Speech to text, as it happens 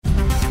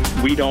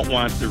We don't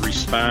want the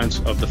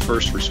response of the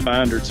first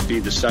responder to be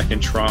the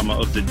second trauma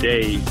of the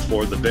day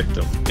for the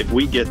victim. If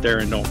we get there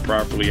and don't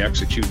properly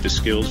execute the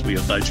skills we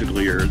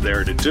allegedly are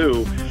there to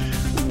do,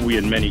 we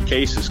in many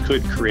cases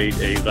could create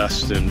a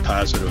less than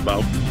positive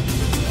outcome.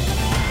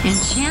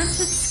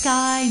 Enchanted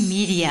Sky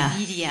Media.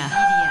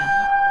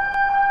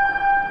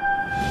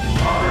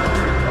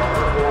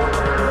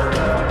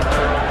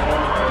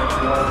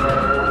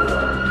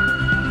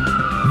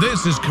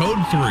 This is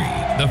Code 3,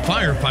 the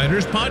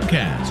Firefighters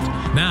Podcast.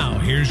 Now,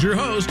 here's your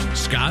host,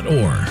 Scott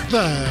Orr.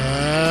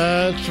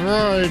 That's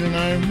right, and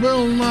I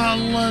will not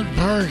let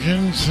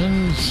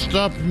Parkinson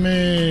stop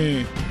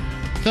me.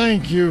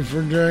 Thank you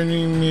for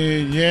joining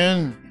me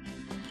again.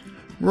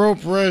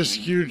 Rope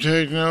rescue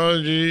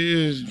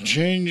technology is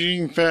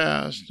changing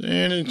fast,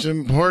 and it's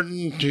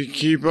important to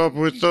keep up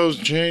with those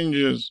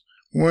changes.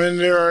 When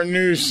there are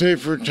new,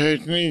 safer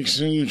techniques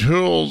and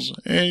tools,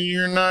 and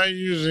you're not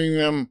using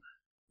them,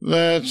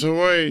 that's a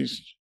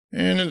waste.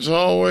 And it's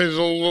always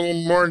a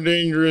little more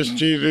dangerous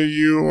to either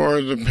you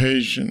or the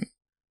patient.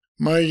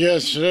 My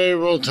guest today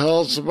will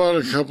tell us about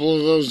a couple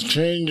of those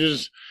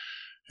changes,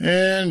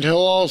 and he'll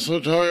also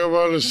talk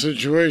about a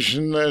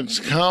situation that's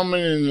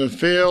common in the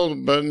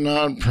field but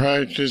not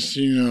practiced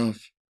enough.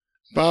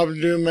 Bob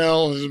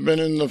Dumel has been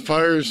in the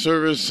fire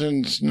service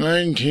since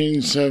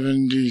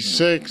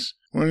 1976,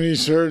 when he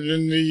served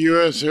in the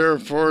U.S. Air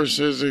Force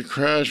as a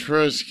crash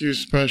rescue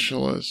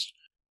specialist.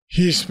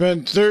 He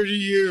spent 30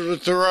 years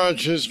with the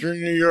Rochester,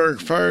 New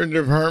York Fire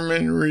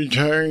Department,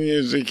 retiring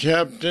as a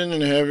captain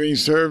and having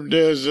served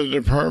as a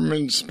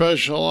department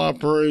special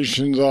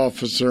operations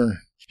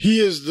officer.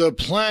 He is the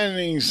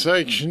planning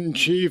section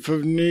chief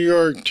of New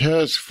York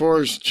Task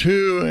Force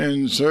 2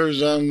 and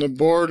serves on the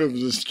board of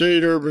the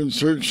State Urban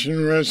Search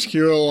and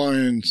Rescue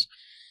Alliance.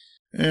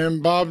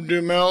 And Bob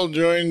Dumel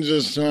joins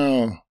us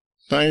now.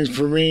 Thanks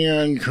for being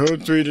on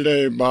Code 3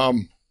 today, Bob.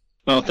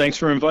 Well, thanks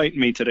for inviting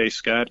me today,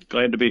 Scott.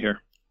 Glad to be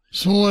here.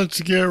 So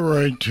let's get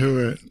right to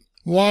it.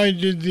 Why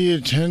did the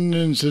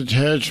attendant's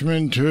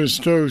attachment to a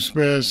Stokes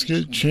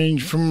basket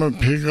change from a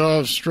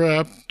pick-off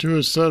strap to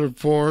a set of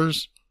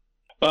fours?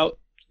 Well,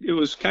 it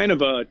was kind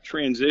of a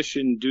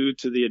transition due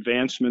to the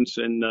advancements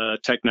in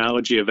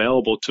technology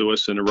available to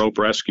us in the rope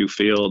rescue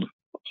field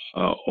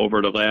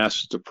over the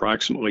last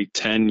approximately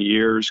 10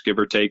 years, give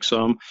or take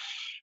some.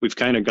 We've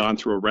kind of gone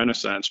through a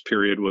renaissance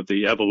period with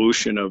the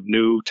evolution of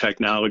new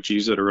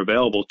technologies that are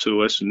available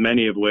to us,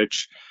 many of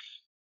which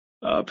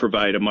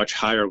provide a much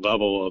higher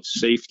level of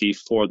safety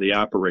for the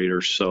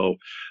operator. So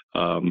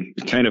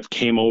it kind of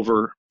came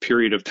over a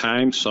period of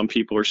time. Some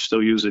people are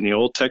still using the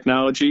old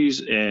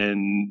technologies,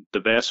 and the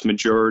vast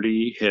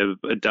majority have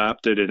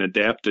adopted and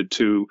adapted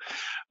to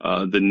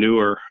the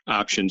newer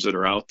options that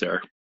are out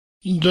there.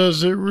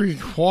 Does it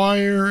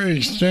require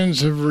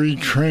extensive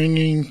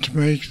retraining to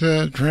make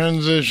that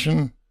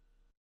transition?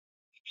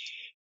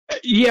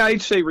 Yeah,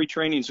 I'd say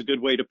retraining is a good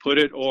way to put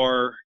it,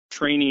 or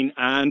training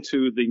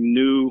onto the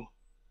new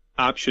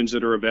options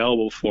that are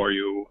available for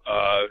you.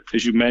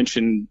 As you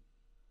mentioned,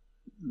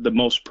 the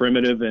most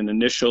primitive and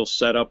initial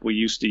setup we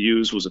used to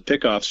use was a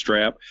pickoff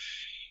strap,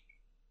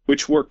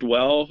 which worked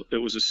well. It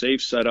was a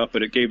safe setup,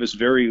 but it gave us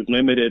very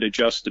limited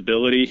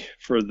adjustability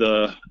for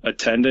the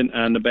attendant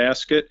on the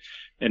basket,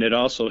 and it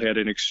also had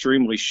an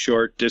extremely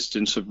short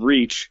distance of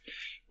reach,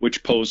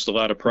 which posed a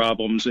lot of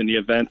problems in the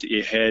event that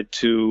you had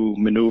to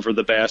maneuver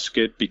the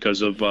basket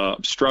because of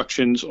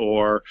obstructions,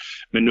 or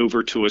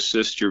maneuver to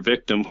assist your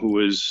victim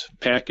who is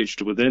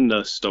packaged within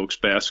the Stokes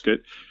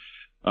basket.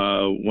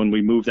 When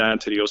we moved on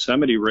to the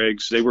Yosemite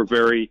rigs, they were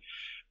very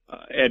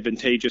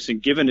advantageous in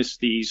giving us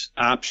these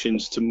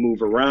options to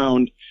move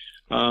around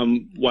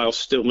while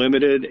still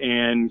limited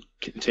and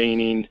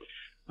containing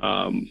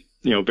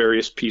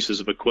various pieces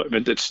of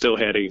equipment that still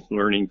had a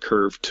learning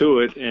curve to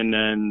it. And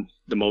then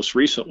the most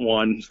recent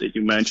one that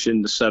you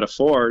mentioned, the set of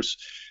fours,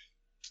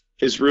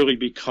 has really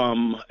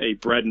become a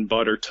bread and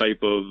butter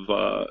type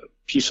of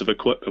piece of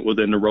equipment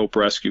within the rope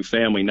rescue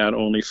family, not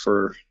only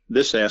for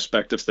this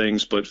aspect of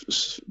things, but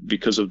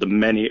because of the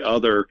many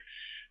other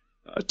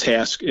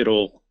tasks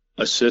it'll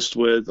assist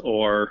with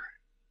or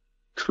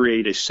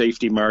create a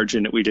safety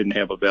margin that we didn't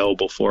have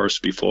available for us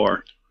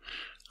before.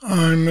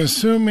 I'm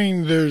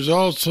assuming there's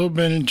also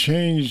been a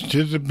change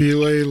to the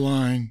belay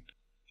line.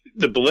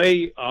 The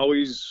belay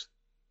always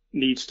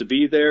needs to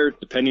be there,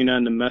 depending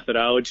on the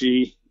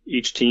methodology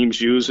each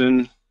team's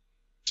using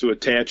to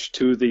attach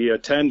to the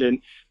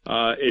attendant.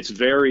 It's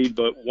varied,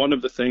 but one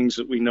of the things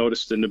that we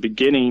noticed in the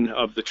beginning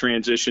of the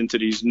transition to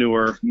these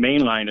newer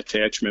mainline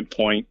attachment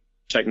point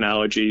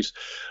technologies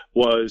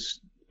was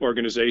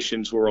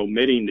organizations were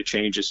omitting the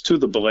changes to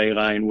the belay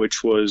line,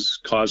 which was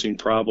causing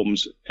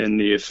problems in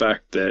the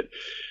effect that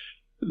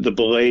the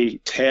belay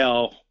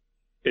tail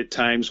at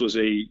times was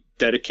a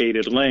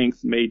dedicated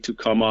length made to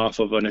come off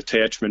of an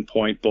attachment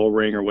point, bull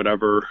ring, or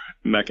whatever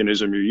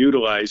mechanism you're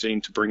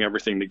utilizing to bring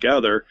everything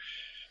together,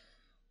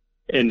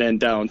 and then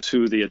down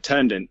to the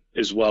attendant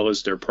as well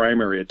as their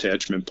primary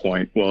attachment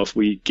point. Well, if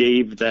we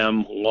gave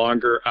them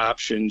longer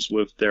options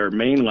with their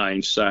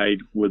mainline side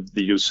with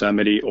the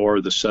Yosemite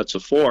or the sets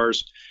of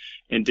fours,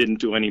 and didn't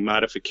do any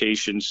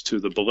modifications to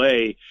the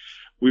belay,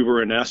 we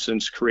were in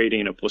essence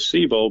creating a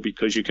placebo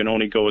because you can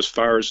only go as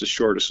far as the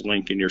shortest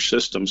link in your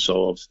system.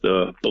 So if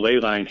the belay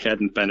line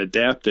hadn't been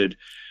adapted,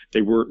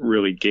 they weren't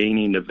really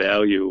gaining the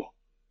value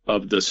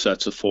of the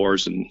sets of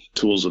fours and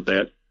tools of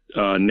that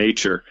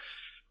nature.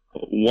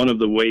 One of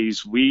the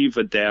ways we've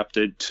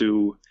adapted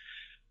to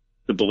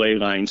the belay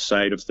line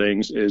side of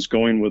things is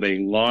going with a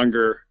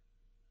longer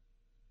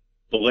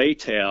belay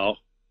tail,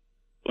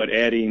 but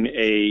adding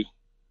a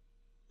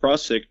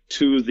prusik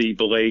to the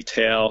belay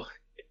tail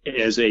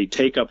as a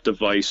take-up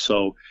device.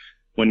 So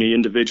when the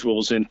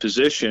individual's in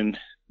position,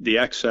 the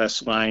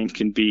excess line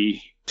can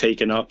be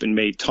taken up and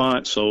made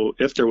taut. So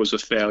if there was a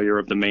failure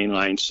of the main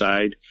line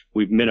side,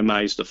 we've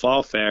minimized the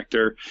fall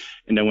factor.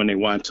 And then when they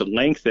want to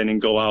lengthen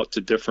and go out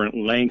to different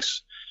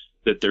lengths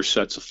that their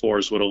sets of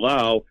fours would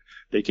allow,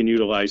 they can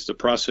utilize the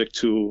prusik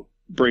to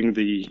bring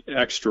the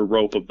extra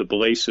rope of the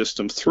belay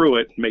system through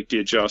it, make the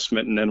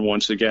adjustment, and then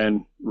once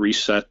again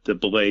reset the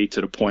belay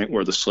to the point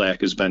where the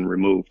slack has been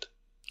removed.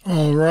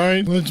 All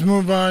right, let's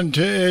move on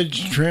to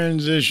edge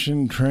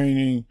transition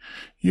training.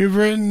 You've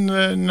written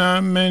that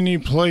not many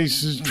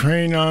places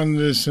train on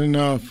this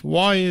enough.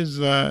 Why is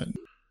that?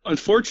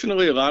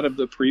 Unfortunately, a lot of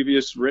the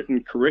previous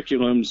written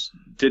curriculums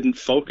didn't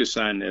focus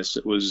on this.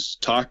 It was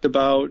talked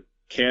about,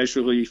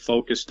 casually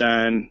focused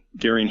on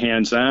during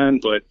hands-on,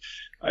 but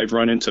I've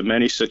run into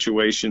many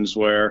situations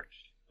where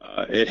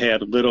it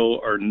had little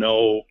or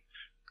no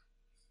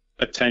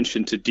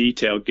attention to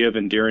detail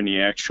given during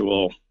the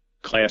actual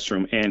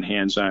classroom and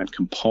hands-on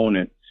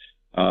component.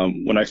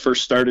 When I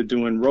first started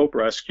doing rope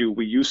rescue,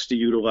 we used to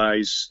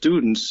utilize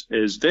students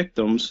as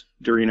victims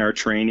during our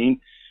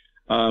training,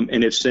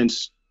 and have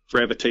since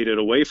gravitated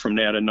away from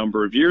that a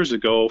number of years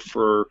ago.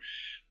 For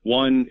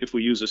one, if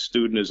we use a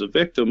student as a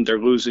victim, they're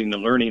losing the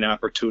learning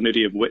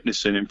opportunity of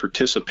witnessing and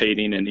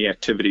participating in the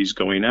activities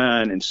going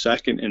on. And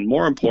second, and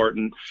more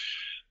important,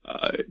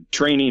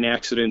 training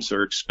accidents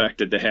are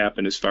expected to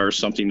happen as far as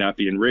something not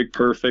being rig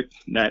perfect,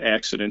 not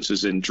accidents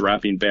as in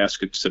dropping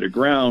baskets to the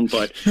ground,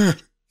 but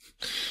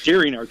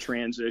during our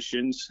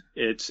transitions,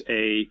 it's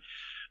a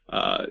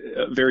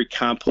very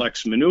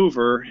complex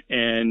maneuver,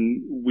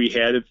 and we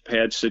have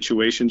had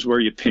situations where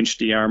you pinched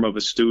the arm of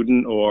a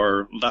student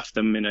or left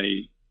them in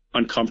a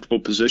uncomfortable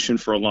position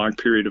for a long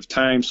period of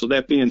time. So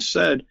that being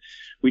said,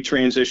 we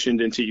transitioned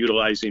into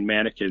utilizing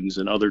mannequins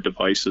and other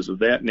devices of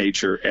that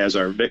nature as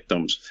our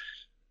victims.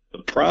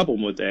 The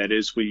problem with that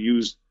is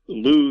we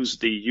lose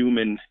the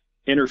human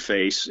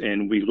interface,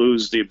 and we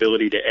lose the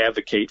ability to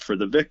advocate for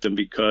the victim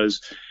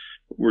because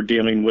we're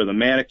dealing with a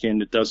mannequin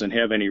that doesn't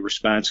have any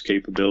response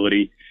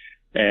capability,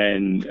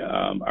 and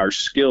our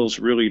skills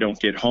really don't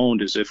get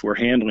honed as if we're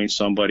handling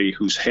somebody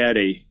who's had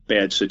a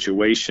bad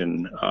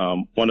situation.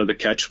 One of the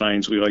catch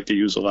lines we like to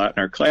use a lot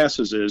in our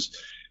classes is,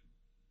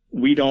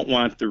 we don't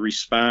want the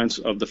response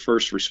of the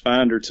first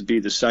responder to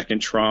be the second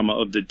trauma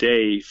of the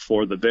day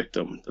for the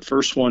victim. The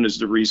first one is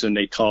the reason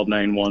they called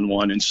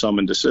 911 and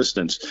summoned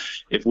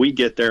assistance. If we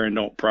get there and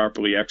don't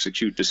properly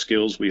execute the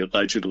skills we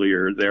allegedly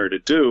are there to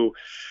do,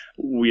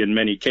 we in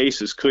many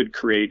cases could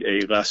create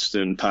a less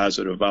than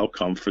positive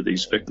outcome for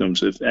these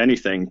victims, if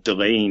anything,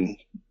 delaying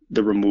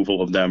the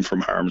removal of them from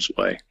harm's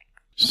way.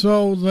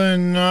 So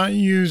then, not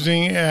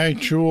using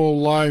actual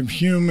live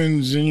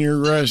humans in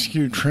your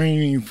rescue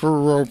training for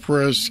rope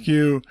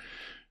rescue,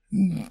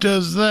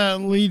 does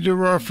that lead to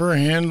rougher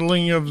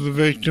handling of the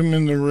victim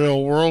in the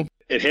real world?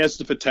 It has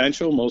the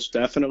potential, most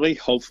definitely.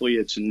 Hopefully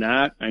it's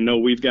not. I know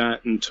we've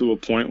gotten to a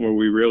point where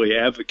we really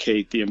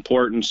advocate the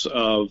importance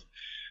of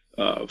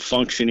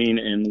functioning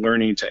and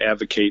learning to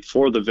advocate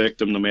for the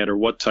victim, no matter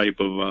what type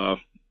of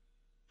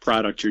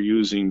product you're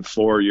using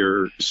for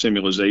your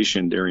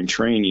simulation during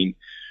training.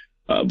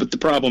 But the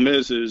problem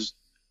is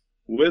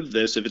with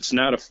this, if it's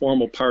not a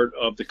formal part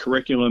of the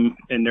curriculum,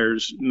 and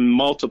there's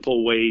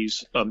multiple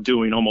ways of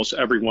doing almost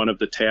every one of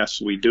the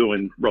tasks we do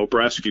in rope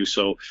rescue,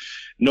 so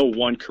no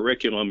one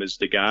curriculum is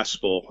the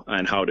gospel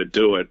on how to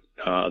do it.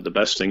 The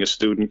best thing a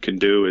student can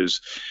do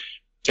is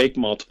take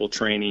multiple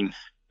training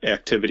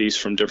activities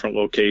from different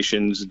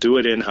locations, do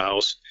it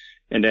in-house,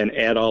 and then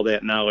add all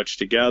that knowledge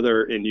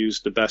together and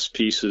use the best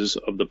pieces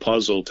of the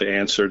puzzle to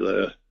answer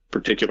the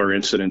particular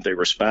incident they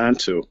respond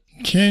to.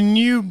 Can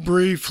you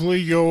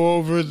briefly go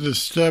over the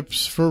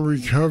steps for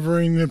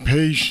recovering the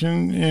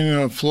patient in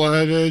a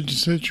flat edge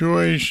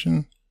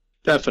situation?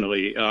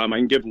 Definitely. I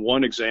can give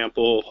one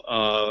example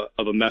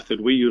of a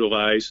method we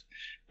utilize.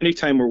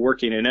 Anytime we're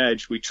working an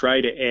edge, we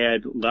try to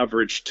add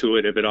leverage to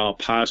it if at all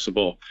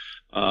possible.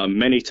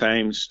 Many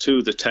times,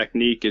 too, the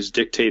technique is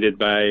dictated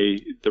by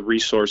the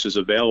resources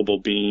available,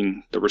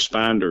 being the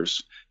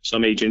responders.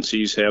 Some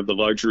agencies have the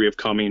luxury of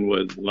coming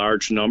with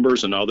large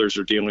numbers, and others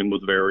are dealing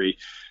with very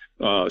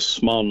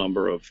small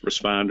number of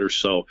responders.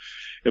 So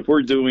if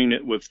we're doing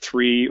it with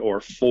 3 or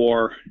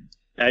 4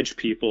 edge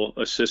people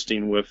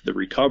assisting with the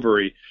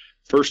recovery,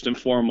 first and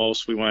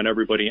foremost, we want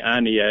everybody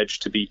on the edge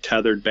to be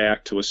tethered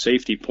back to a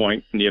safety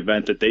point in the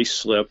event that they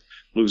slip,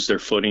 lose their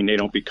footing, they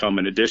don't become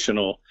an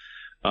additional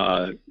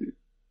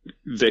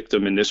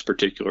victim in this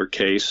particular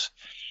case.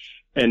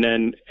 And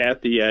then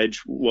at the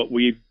edge, what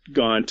we've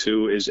gone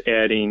to is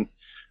adding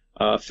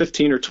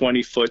 15 or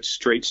 20 foot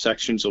straight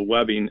sections of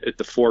webbing at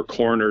the four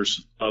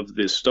corners of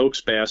the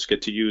Stokes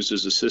basket to use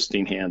as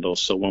assisting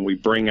handles. So when we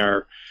bring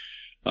our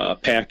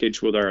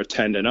package with our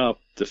attendant up,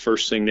 the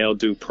first thing they'll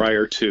do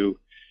prior to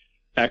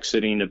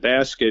exiting the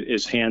basket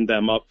is hand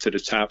them up to the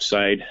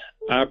topside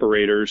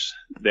operators.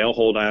 They'll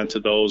hold on to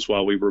those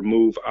while we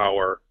remove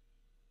our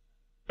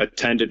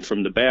attendant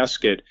from the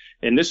basket.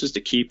 And this is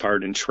the key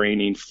part in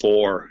training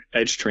for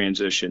edge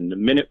transition. The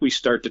minute we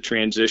start to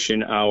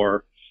transition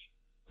our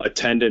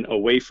attendant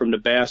away from the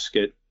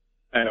basket,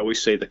 I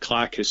always say the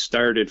clock has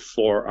started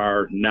for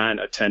our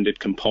non-attended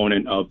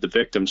component of the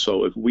victim.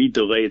 So if we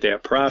delay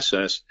that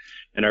process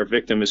and our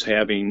victim is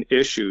having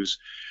issues,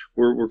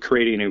 we're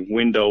creating a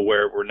window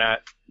where we're not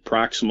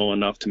proximal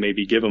enough to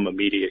maybe give them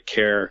immediate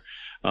care.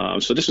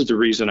 So this is the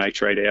reason I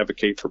try to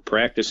advocate for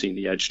practicing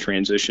the edge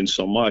transition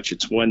so much.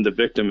 It's when the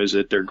victim is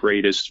at their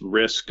greatest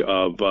risk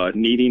of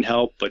needing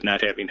help but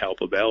not having help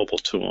available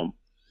to them.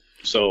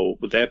 So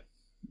with that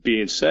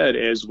being said,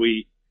 as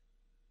we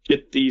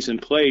get these in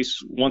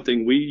place, one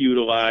thing we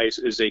utilize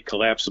is a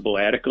collapsible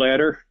attic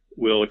ladder.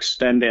 We'll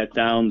extend that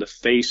down the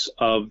face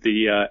of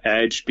the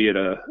edge, be it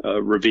a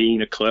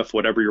ravine, a cliff,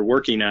 whatever you're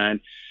working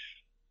on,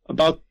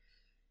 about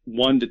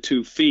 1 to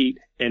 2 feet,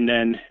 and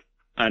then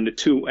on the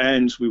two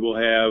ends, we will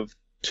have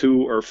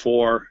 2 or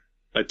 4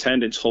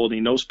 attendants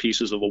holding those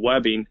pieces of a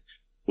webbing,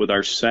 with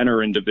our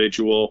center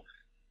individual,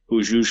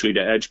 who's usually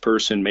the edge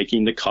person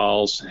making the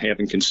calls,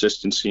 having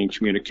consistency in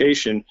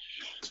communication,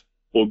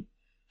 will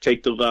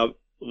take the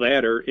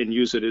ladder and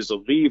use it as a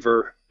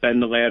lever, bend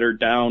the ladder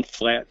down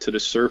flat to the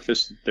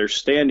surface they're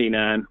standing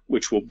on,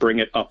 which will bring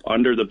it up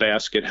under the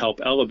basket, help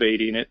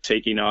elevating it,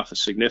 taking off a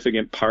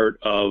significant part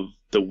of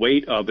the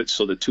weight of it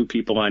so the 2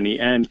 people on the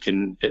end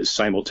can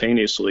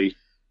simultaneously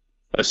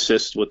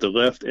assist with the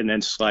lift, and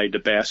then slide the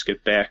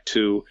basket back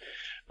to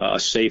a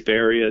safe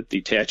area,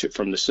 detach it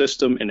from the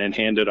system, and then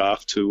hand it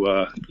off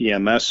to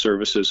EMS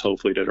services,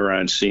 hopefully that are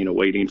on scene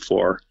awaiting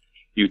for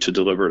you to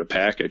deliver the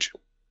package.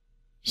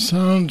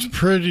 Sounds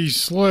pretty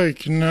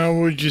slick. Now,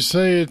 would you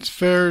say it's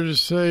fair to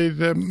say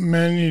that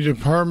many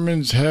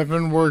departments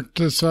haven't worked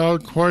this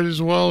out quite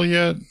as well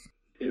yet?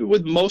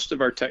 With most of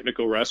our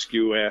technical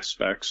rescue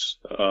aspects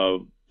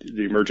of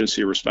the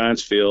emergency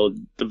response field,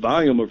 the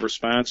volume of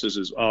responses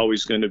is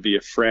always going to be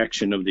a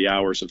fraction of the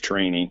hours of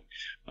training.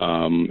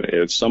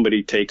 If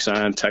somebody takes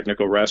on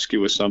technical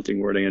rescue with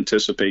something where they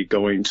anticipate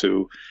going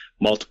to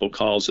multiple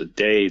calls a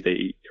day,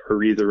 they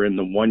are either in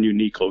the one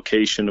unique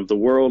location of the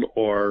world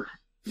or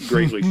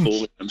greatly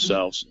fooling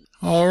themselves.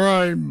 All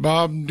right,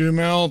 Bob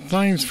Dumel,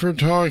 thanks for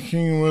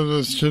talking with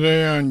us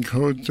today on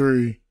Code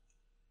 3.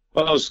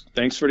 Well,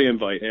 thanks for the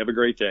invite. Have a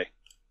great day.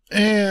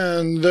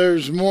 And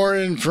there's more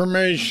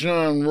information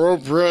on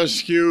rope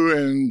rescue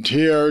and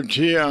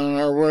TRT on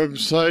our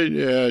website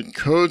at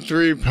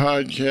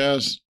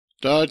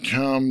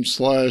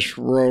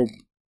code3podcast.com/rope.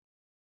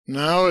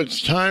 Now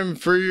it's time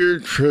for your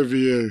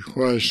trivia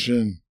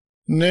question.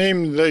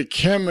 Name the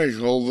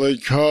chemical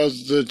that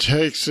caused the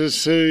Texas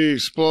City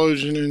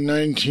explosion in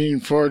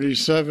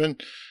 1947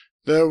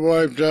 that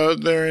wiped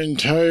out their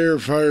entire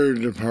fire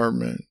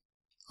department.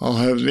 I'll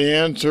have the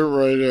answer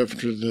right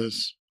after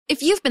this.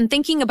 If you've been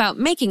thinking about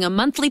making a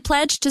monthly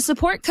pledge to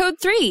support Code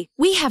 3,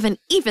 we have an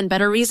even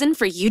better reason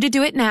for you to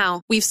do it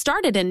now. We've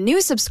started a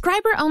new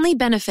subscriber-only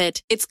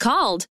benefit. It's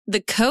called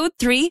the Code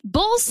 3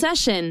 Bull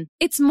Session.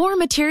 It's more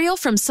material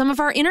from some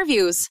of our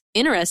interviews.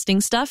 Interesting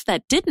stuff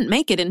that didn't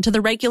make it into the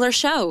regular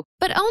show,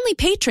 but only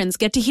patrons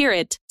get to hear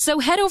it. So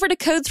head over to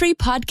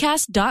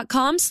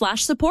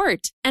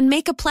code3podcast.com/support and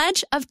make a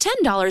pledge of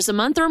 $10 a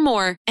month or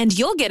more, and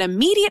you'll get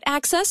immediate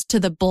access to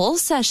the Bull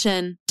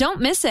Session. Don't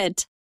miss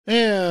it.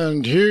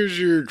 And here's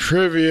your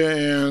trivia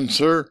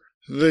answer.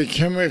 The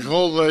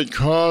chemical that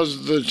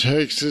caused the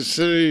Texas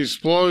City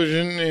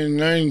explosion in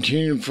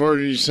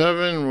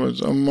 1947 was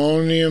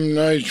ammonium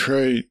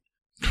nitrate.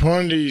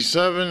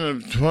 27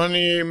 of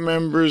 28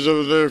 members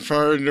of their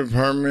fire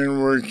department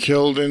were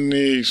killed in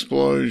the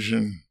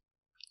explosion.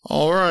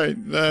 All right,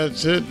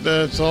 that's it.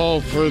 That's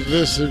all for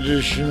this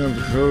edition of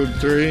Code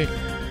 3.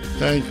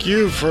 Thank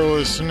you for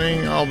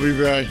listening. I'll be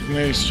back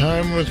next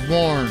time with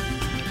more.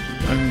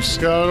 I'm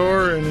Scott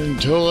Orr, and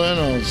until then,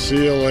 I'll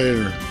see you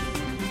later.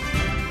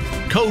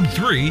 Code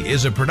 3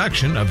 is a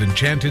production of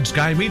Enchanted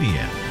Sky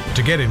Media.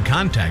 To get in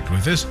contact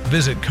with us,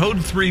 visit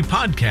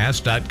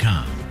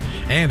code3podcast.com.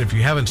 And if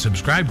you haven't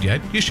subscribed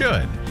yet, you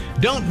should.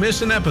 Don't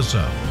miss an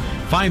episode.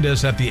 Find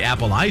us at the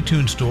Apple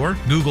iTunes Store,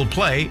 Google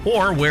Play,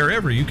 or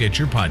wherever you get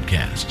your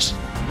podcasts.